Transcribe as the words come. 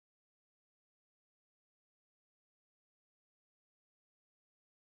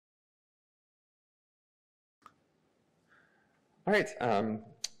All right,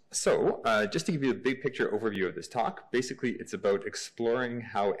 just to give you a big picture overview of this talk, basically it's about exploring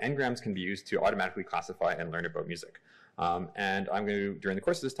how n-grams can be used to automatically classify and learn about music. And I'm going to, during the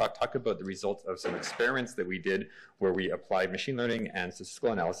course of this talk about the results of some experiments that we did where we applied machine learning and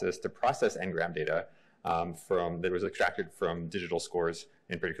statistical analysis to process n-gram data that was extracted from digital scores,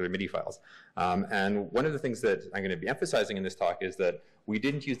 in particular MIDI files. And one of the things that I'm going to be emphasizing in this talk is that we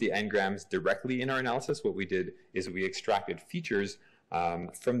didn't use the n-grams directly in our analysis. What we did is we extracted features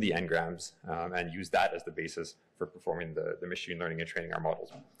from the n-grams and used that as the basis for performing the machine learning and training our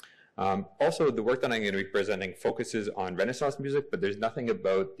models. Also, the work that I'm going to be presenting focuses on Renaissance music, but there's nothing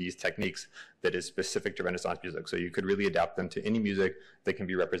about these techniques that is specific to Renaissance music. So you could really adapt them to any music that can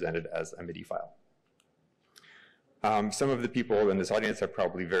be represented as a MIDI file. Some of the people in this audience are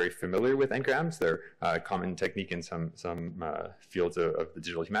probably very familiar with n-grams. They're a common technique in some fields of the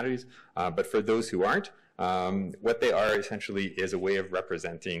digital humanities. But for those who aren't, what they are essentially is a way of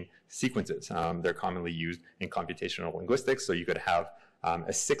representing sequences. They're commonly used in computational linguistics. So you could have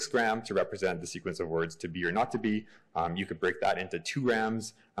a 6 gram to represent the sequence of words to be or not to be. You could break that into 2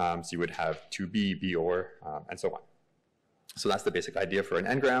 grams. So you would have to be, or, and so on. So that's the basic idea for an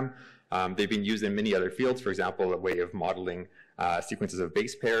n-gram. They've been used in many other fields, for example, a way of modeling sequences of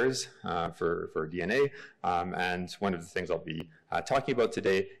base pairs for DNA. And one of the things I'll be talking about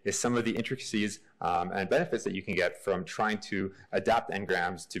today is some of the intricacies and benefits that you can get from trying to adapt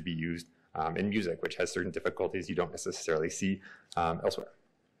n-grams to be used in music, which has certain difficulties you don't necessarily see elsewhere.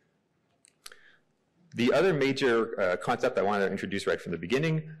 The other major concept I want to introduce right from the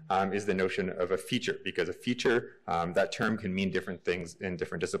beginning is the notion of a feature, because a feature, that term can mean different things in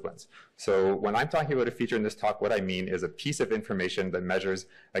different disciplines. So when I'm talking about a feature in this talk, what I mean is a piece of information that measures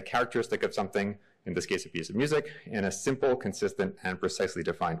a characteristic of something, in this case a piece of music, in a simple, consistent, and precisely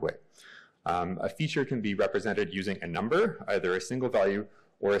defined way. A feature can be represented using a number, either a single value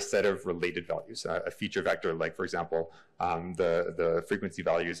or a set of related values, a feature vector like, for example, the frequency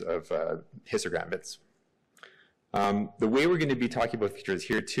values of histogram bits. The way we're going to be talking about features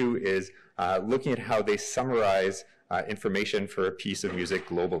here too is looking at how they summarize information for a piece of music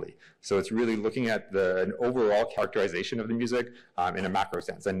globally. So it's really looking at an overall characterization of the music in a macro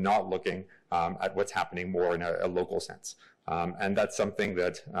sense and not looking at what's happening more in a local sense. And that's something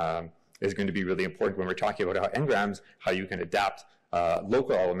that is going to be really important when we're talking about how n-grams, how you can adapt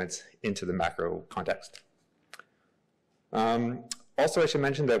local elements into the macro context. Also, I should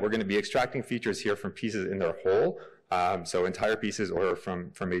mention that we're going to be extracting features here from pieces in their whole, so entire pieces or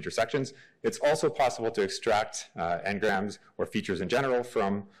from major sections. It's also possible to extract n-grams or features in general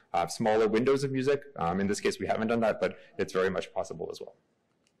from smaller windows of music. In this case, we haven't done that, but it's very much possible as well.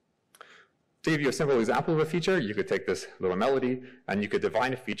 To give you a simple example of a feature, you could take this little melody and you could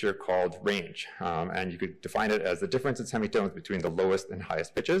define a feature called range. And you could define it as the difference in semitones between the lowest and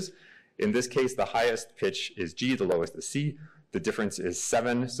highest pitches. In this case, the highest pitch is G, the lowest is C. The difference is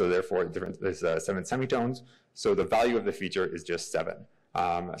 7, so therefore the difference is 7 semitones. So the value of the feature is just 7.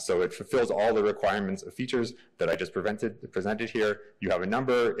 So it fulfills all the requirements of features that I just presented here. You have a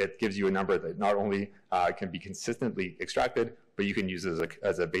number. It gives you a number that not only can be consistently extracted, but you can use it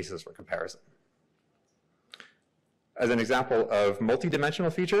as a basis for comparison. As an example of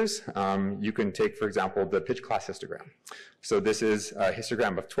multidimensional features, you can take, for example, the pitch class histogram. So this is a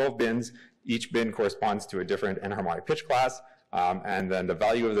histogram of 12 bins. Each bin corresponds to a different enharmonic pitch class. And then the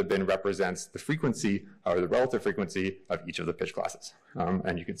value of the bin represents the frequency or the relative frequency of each of the pitch classes.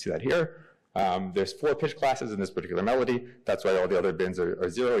 And you can see that here. There's 4 pitch classes in this particular melody. That's why all the other bins are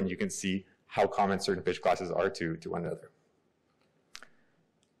 0, and you can see how common certain pitch classes are to one another.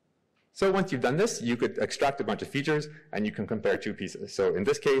 So once you've done this, you could extract a bunch of features and you can compare 2 pieces. So in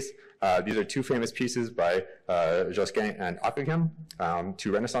this case, these are 2 famous pieces by Josquin and Ockeghem,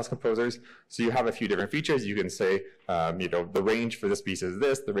 2 Renaissance composers. So you have a few different features. You can say, the range for this piece is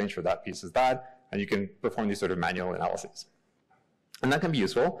this, the range for that piece is that, and you can perform these sort of manual analyses. And that can be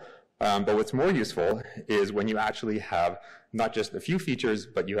useful. But what's more useful is when you actually have not just a few features,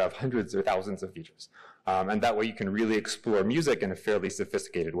 but you have hundreds or thousands of features. And that way you can really explore music in a fairly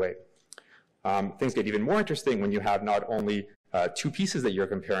sophisticated way. Things get even more interesting when you have not only 2 pieces that you're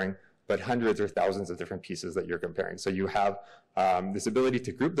comparing, but hundreds or thousands of different pieces that you're comparing. So you have this ability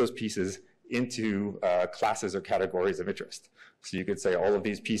to group those pieces into classes or categories of interest. So you could say all of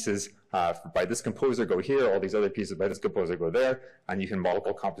these pieces by this composer go here, all these other pieces by this composer go there, and you can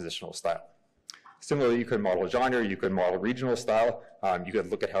model compositional style. Similarly, you could model genre, you could model regional style, you could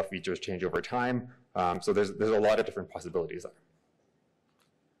look at how features change over time. So there's a lot of different possibilities there.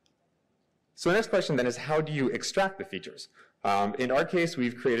 So the next question then is, how do you extract the features? In our case,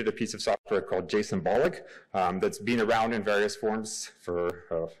 we've created a piece of software called Symbolic that's been around in various forms for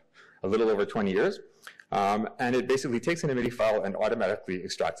a little over 20 years. And it basically takes an MIDI file and automatically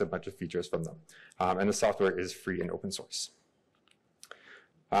extracts a bunch of features from them. And the software is free and open source.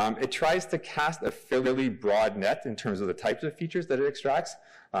 It tries to cast a fairly broad net in terms of the types of features that it extracts.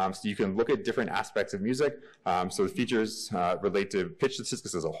 So you can look at different aspects of music. So the features relate to pitch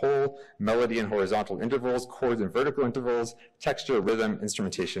statistics as a whole, melody and horizontal intervals, chords and vertical intervals, texture, rhythm,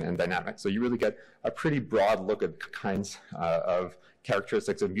 instrumentation, and dynamics. So you really get a pretty broad look at the kinds of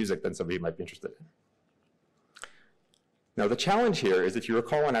characteristics of music that somebody might be interested in. Now, the challenge here is, if you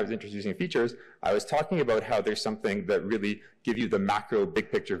recall when I was introducing features, I was talking about how there's something that really give you the macro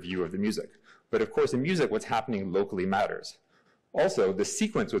big picture view of the music. But of course, in music, what's happening locally matters. Also, the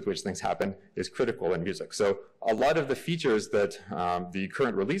sequence with which things happen is critical in music. So a lot of the features that the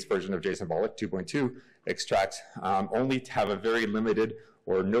current release version of Symbolic 2.2 extracts only have a very limited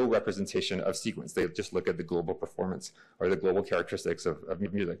or no representation of sequence. They just look at the global performance or the global characteristics of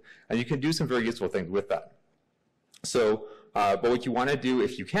music. And you can do some very useful things with that. So, but what you want to do,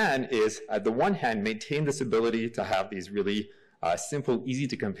 if you can, is at the one hand, maintain this ability to have these really simple, easy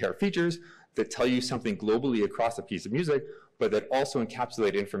to compare features that tell you something globally across a piece of music, but that also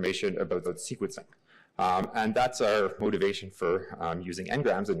encapsulate information about the sequencing. And that's our motivation for using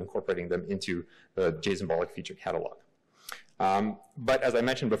n-grams and incorporating them into the Symbolic feature catalog. But as I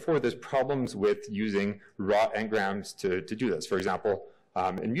mentioned before, there's problems with using raw n-grams to do this. For example,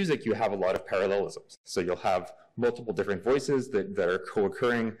 in music, you have a lot of parallelisms. So you'll have multiple different voices that are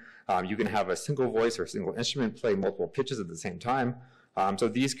co-occurring. You can have a single voice or a single instrument play multiple pitches at the same time. So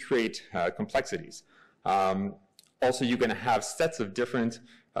these create complexities. Also, you're going to have sets of different,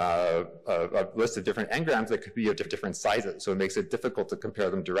 a list of different n-grams that could be of different sizes. So it makes it difficult to compare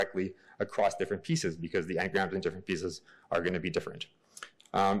them directly across different pieces because the n-grams in different pieces are going to be different.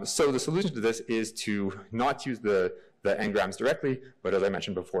 So the solution to this is to not use the n-grams directly, but as I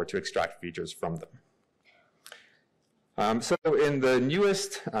mentioned before, to extract features from them. So in the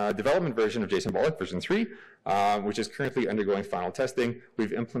newest development version of Symbolic, version 3, which is currently undergoing final testing,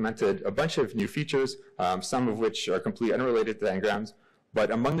 we've implemented a bunch of new features, some of which are completely unrelated to n-grams,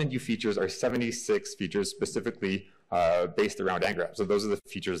 but among the new features are 76 features specifically based around n-grams. So those are the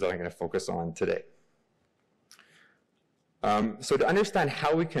features that I'm going to focus on today. So to understand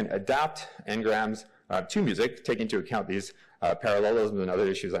how we can adapt n-grams to music, take into account these parallelisms and other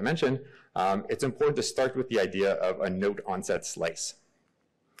issues I mentioned, it's important to start with the idea of a note onset slice.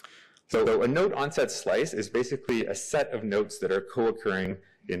 So a note onset slice is basically a set of notes that are co-occurring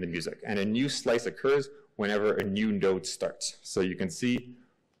in the music. And a new slice occurs whenever a new note starts. So you can see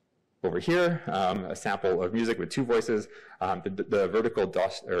over here a sample of music with two voices. The vertical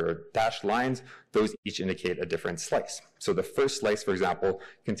dashed lines, those each indicate a different slice. So the first slice, for example,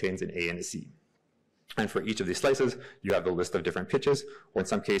 contains an A and a C. And for each of these slices, you have a list of different pitches, or in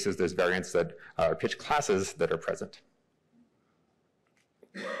some cases, there's variants that are pitch classes that are present.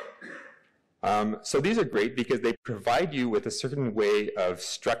 So these are great because they provide you with a certain way of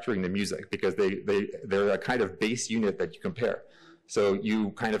structuring the music, because they're a kind of base unit that you compare. So you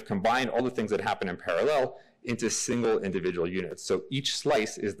kind of combine all the things that happen in parallel into single individual units. So each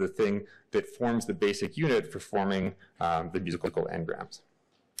slice is the thing that forms the basic unit for forming the musical n-grams.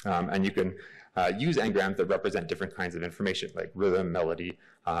 And you can use n-grams that represent different kinds of information, like rhythm, melody,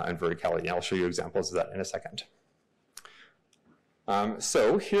 and verticality. And I'll show you examples of that in a second.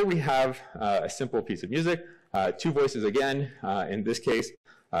 So here we have a simple piece of music, two voices again, in this case,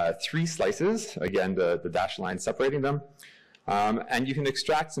 three slices, again, the dashed line separating them. And you can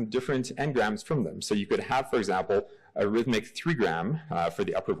extract some different n-grams from them. So you could have, for example, a rhythmic 3-gram for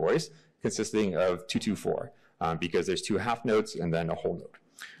the upper voice, consisting of 2-2-4, because there's two half notes and then a whole note.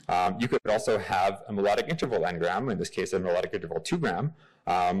 You could also have a melodic interval n-gram, in this case a melodic interval 2-gram,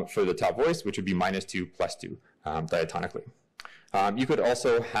 for the top voice, which would be -2 +2 diatonically. You could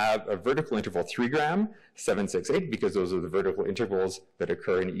also have a vertical interval 3-gram, 7-6-8, because those are the vertical intervals that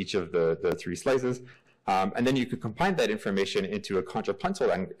occur in each of the three slices. And then you could combine that information into a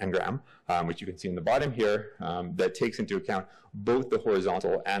contrapuntal n-gram, which you can see in the bottom here, that takes into account both the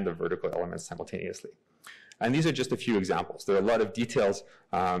horizontal and the vertical elements simultaneously. And these are just a few examples. There are a lot of details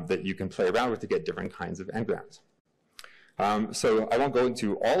that you can play around with to get different kinds of n-grams. So I won't go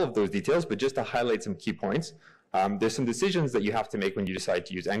into all of those details, but just to highlight some key points, there's some decisions that you have to make when you decide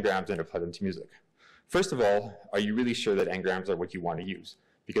to use n-grams and apply them to music. First of all, are you really sure that n-grams are what you want to use?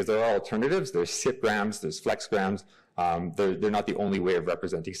 Because there are alternatives. There's SIP-grams, there's flex-grams. They're not the only way of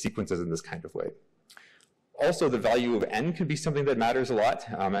representing sequences in this kind of way. Also, the value of n can be something that matters a lot,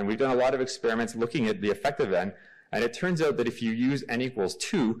 and we've done a lot of experiments looking at the effect of n, and it turns out that if you use n equals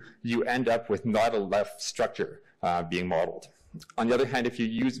 2, you end up with not a left structure being modeled. On the other hand, if you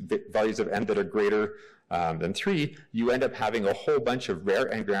use values of n that are greater than 3, you end up having a whole bunch of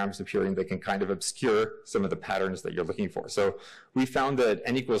rare n-grams appearing that can kind of obscure some of the patterns that you're looking for. So we found that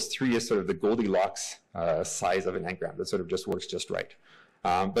n equals 3 is sort of the Goldilocks size of an n-gram that sort of just works just right.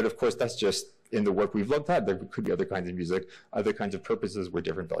 But of course, that's just in the work we've looked at. There could be other kinds of music, other kinds of purposes where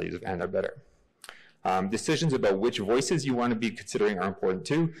different values of n are better. Decisions about which voices you want to be considering are important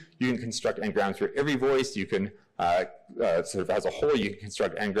too. You can construct n-grams for every voice. You can sort of as a whole, you can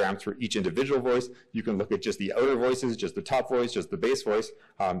construct n-grams for each individual voice. You can look at just the outer voices, just the top voice, just the bass voice.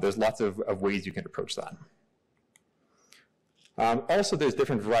 There's lots of ways you can approach that. Also, there's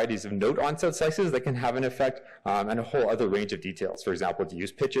different varieties of note onset slices that can have an effect, and a whole other range of details. For example, do you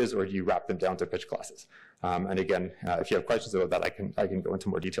use pitches or do you wrap them down to pitch classes? And again, if you have questions about that, I can go into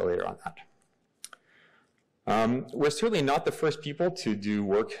more detail later on that. We're certainly not the first people to do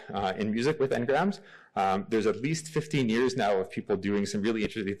work in music with n-grams. There's at least 15 years now of people doing some really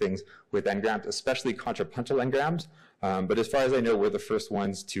interesting things with n-grams, especially contrapuntal n-grams. But as far as I know, we're the first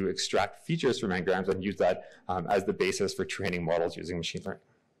ones to extract features from n-grams and use that as the basis for training models using machine learning.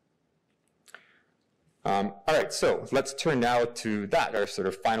 All right, so let's turn now to that. Our sort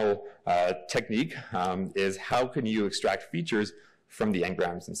of final technique is how can you extract features from the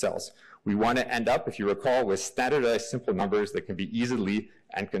n-grams themselves. We want to end up, if you recall, with standardized simple numbers that can be easily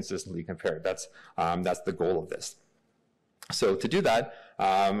and consistently compared. That's the goal of this. So to do that,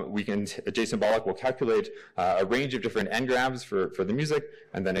 Symbolic will calculate a range of different n-grams for the music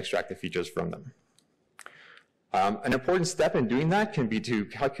and then extract the features from them. An important step in doing that can be to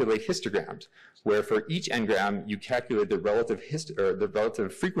calculate histograms, where for each n-gram, you calculate the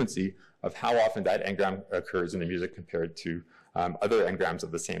relative frequency of how often that n-gram occurs in the music compared to other n-grams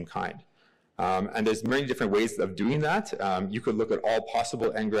of the same kind. And there's many different ways of doing that. You could look at all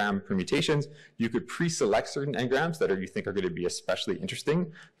possible n-gram permutations. You could pre-select certain n-grams that you think are going to be especially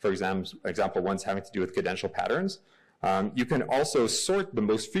interesting. For example, ones having to do with cadential patterns. You can also sort the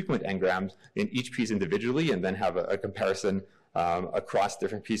most frequent n-grams in each piece individually and then have a comparison across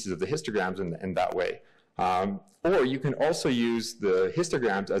different pieces of the histograms in that way. Or you can also use the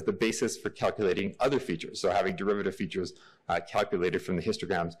histograms as the basis for calculating other features. So having derivative features calculated from the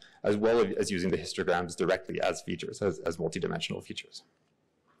histograms, as well as using the histograms directly as features, as multidimensional features.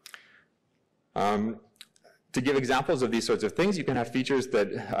 To give examples of these sorts of things, you can have features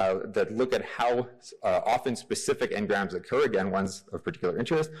that look at how often specific n-grams occur, again, ones of particular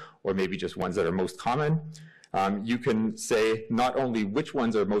interest, or maybe just ones that are most common. You can say not only which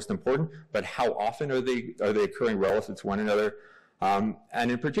ones are most important, but how often are they occurring relative to one another.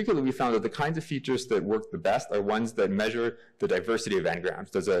 And in particular, we found that the kinds of features that work the best are ones that measure the diversity of n-grams.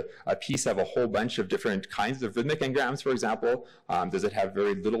 Does a piece have a whole bunch of different kinds of rhythmic n-grams, for example? Does it have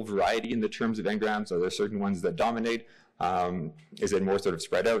very little variety in the terms of n-grams? Are there certain ones that dominate? Is it more sort of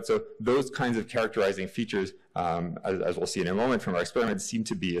spread out? So those kinds of characterizing features, as we'll see in a moment from our experiments, seem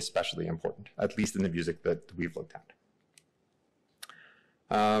to be especially important, at least in the music that we've looked at.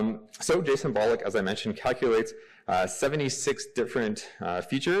 So Symbolic, as I mentioned, calculates 76 different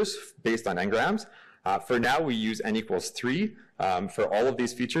features based on n-grams. For now, we use n equals 3 for all of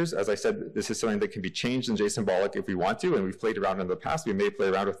these features. As I said, this is something that can be changed in Symbolic if we want to, and we've played around in the past. We may play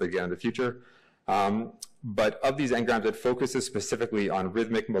around with it again in the future. But of these n-grams, it focuses specifically on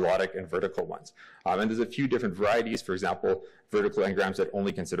rhythmic, melodic, and vertical ones. And there's a few different varieties. For example, vertical n-grams that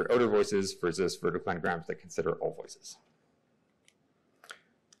only consider outer voices versus vertical n-grams that consider all voices.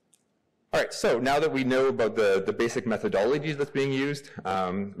 All right, so now that we know about the basic methodologies that's being used,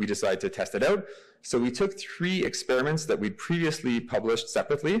 we decided to test it out. So we took 3 experiments that we'd previously published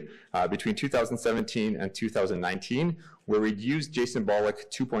separately between 2017 and 2019, where we'd used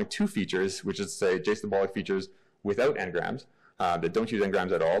Symbolic 2.2 features, which is to say Symbolic features without n-grams, that don't use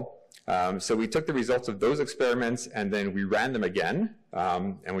n-grams at all. So we took the results of those experiments and then we ran them again.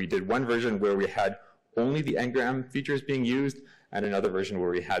 And we did one version where we had only the n-gram features being used, and another version where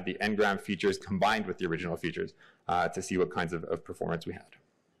we had the n-gram features combined with the original features to see what kinds of performance we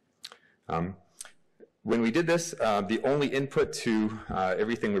had. When we did this, the only input to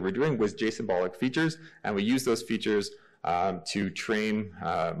everything we were doing was Symbolic features, and we used those features to train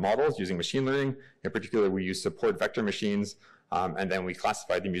models using machine learning. In particular, we used support vector machines, and then we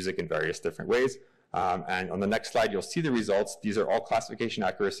classified the music in various different ways. And on the next slide, you'll see the results. These are all classification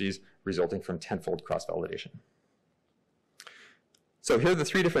accuracies resulting from tenfold cross-validation. So here are the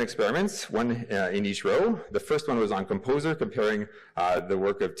three different experiments, one in each row. The first one was on Composer, comparing the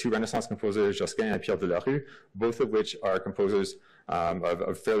work of two Renaissance composers, Josquin and Pierre Delarue, both of which are composers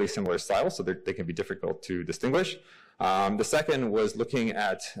of fairly similar styles, so they can be difficult to distinguish. The second was looking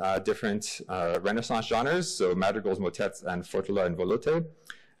at different Renaissance genres, so madrigals, motets, and fortilla and volote.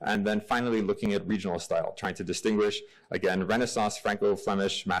 And then finally looking at regional style, trying to distinguish, again, Renaissance,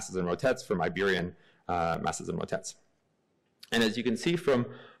 Franco-Flemish masses and motets from Iberian masses and motets. And as you can see from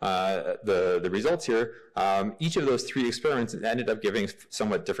the results here, each of those three experiments ended up giving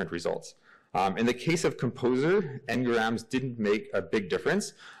somewhat different results. In the case of Composer, n-grams didn't make a big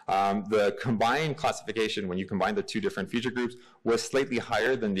difference. The combined classification, when you combine the two different feature groups, was slightly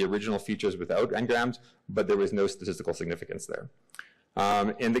higher than the original features without n-grams, but there was no statistical significance there.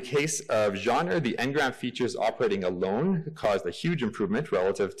 In the case of genre, the n-gram features operating alone caused a huge improvement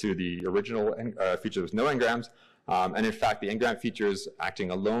relative to the original features with no n-grams. And in fact, the n-gram features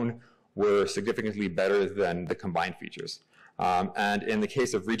acting alone were significantly better than the combined features. And in the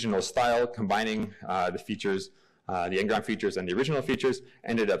case of regional style, combining the features, the n-gram features and the original features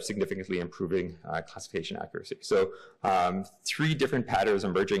ended up significantly improving classification accuracy. So three different patterns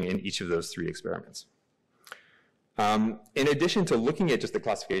emerging in each of those three experiments. In addition to looking at just the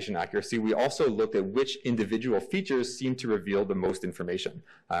classification accuracy, we also looked at which individual features seemed to reveal the most information,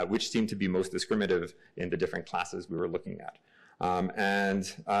 which seemed to be most discriminative in the different classes we were looking at.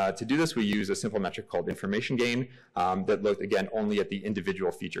 To do this, we used a simple metric called information gain that looked, again, only at the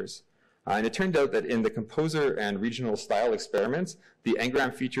individual features. And it turned out that in the Composer and regional style experiments, the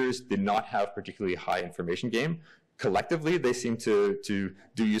n-gram features did not have particularly high information gain. Collectively, they seem to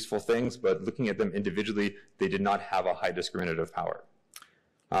do useful things, but looking at them individually, they did not have a high discriminative power.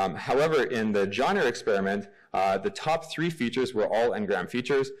 However, in the genre experiment, the top three features were all n-gram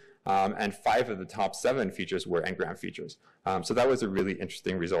features, and 5 of the top 7 features were n-gram features. So that was a really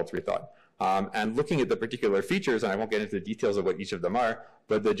interesting result, we thought. And looking at the particular features, and I won't get into the details of what each of them are,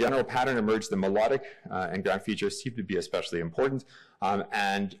 but the general pattern emerged. The melodic n-gram features seem to be especially important,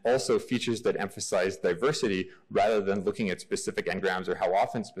 and also features that emphasize diversity rather than looking at specific n-grams or how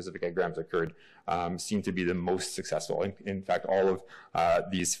often specific n-grams occurred seem to be the most successful. In fact, all of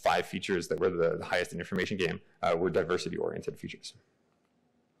these 5 features that were the highest in information gain were diversity-oriented features.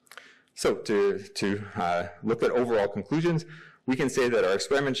 So to look at overall conclusions, we can say that our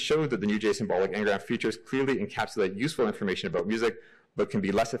experiments showed that the new J-symbolic n-gram features clearly encapsulate useful information about music, but can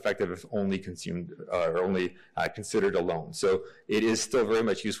be less effective if only consumed or only considered alone. So it is still very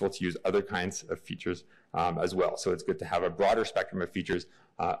much useful to use other kinds of features as well. So it's good to have a broader spectrum of features,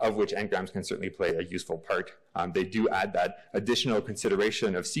 of which n-grams can certainly play a useful part. They do add that additional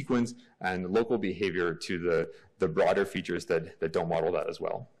consideration of sequence and local behavior to the broader features that don't model that as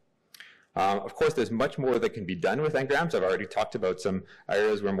well. Of course, there's much more that can be done with n-grams. I've already talked about some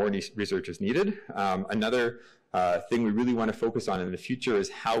areas where more research is needed. Another thing we really want to focus on in the future is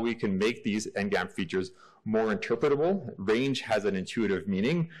how we can make these n-gram features more interpretable. Range has an intuitive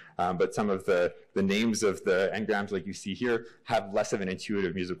meaning, but some of the names of the n-grams, like you see here, have less of an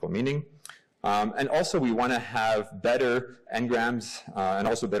intuitive musical meaning. And also, we want to have better n-grams and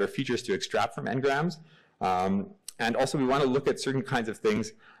also better features to extract from n-grams. And also, we want to look at certain kinds of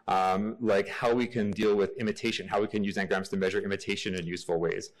things like how we can deal with imitation, how we can use n-grams to measure imitation in useful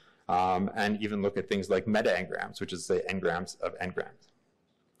ways, and even look at things like meta-n-grams, which is, say, n-grams of n-grams.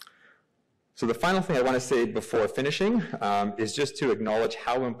 So the final thing I want to say before finishing is just to acknowledge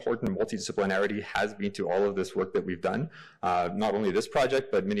how important multidisciplinarity has been to all of this work that we've done, not only this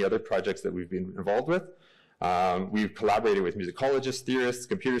project, but many other projects that we've been involved with. We've collaborated with musicologists, theorists,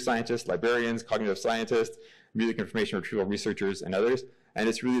 computer scientists, librarians, cognitive scientists, music information retrieval researchers, and others. And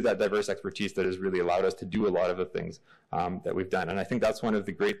it's really that diverse expertise that has really allowed us to do a lot of the things that we've done. And I think that's one of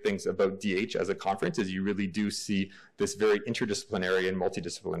the great things about DH as a conference is you really do see this very interdisciplinary and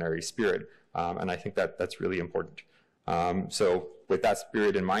multidisciplinary spirit. And I think that that's really important. So with that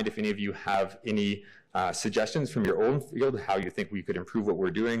spirit in mind, if any of you have any suggestions from your own field, how you think we could improve what we're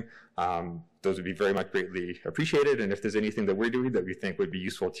doing, those would be very much greatly appreciated. And if there's anything that we're doing that we think would be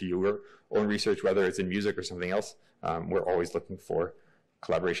useful to your own research, whether it's in music or something else, we're always looking for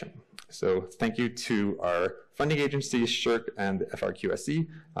collaboration. So thank you to our funding agencies, SSHRC and FRQSC,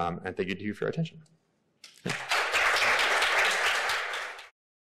 and thank you to you for your attention.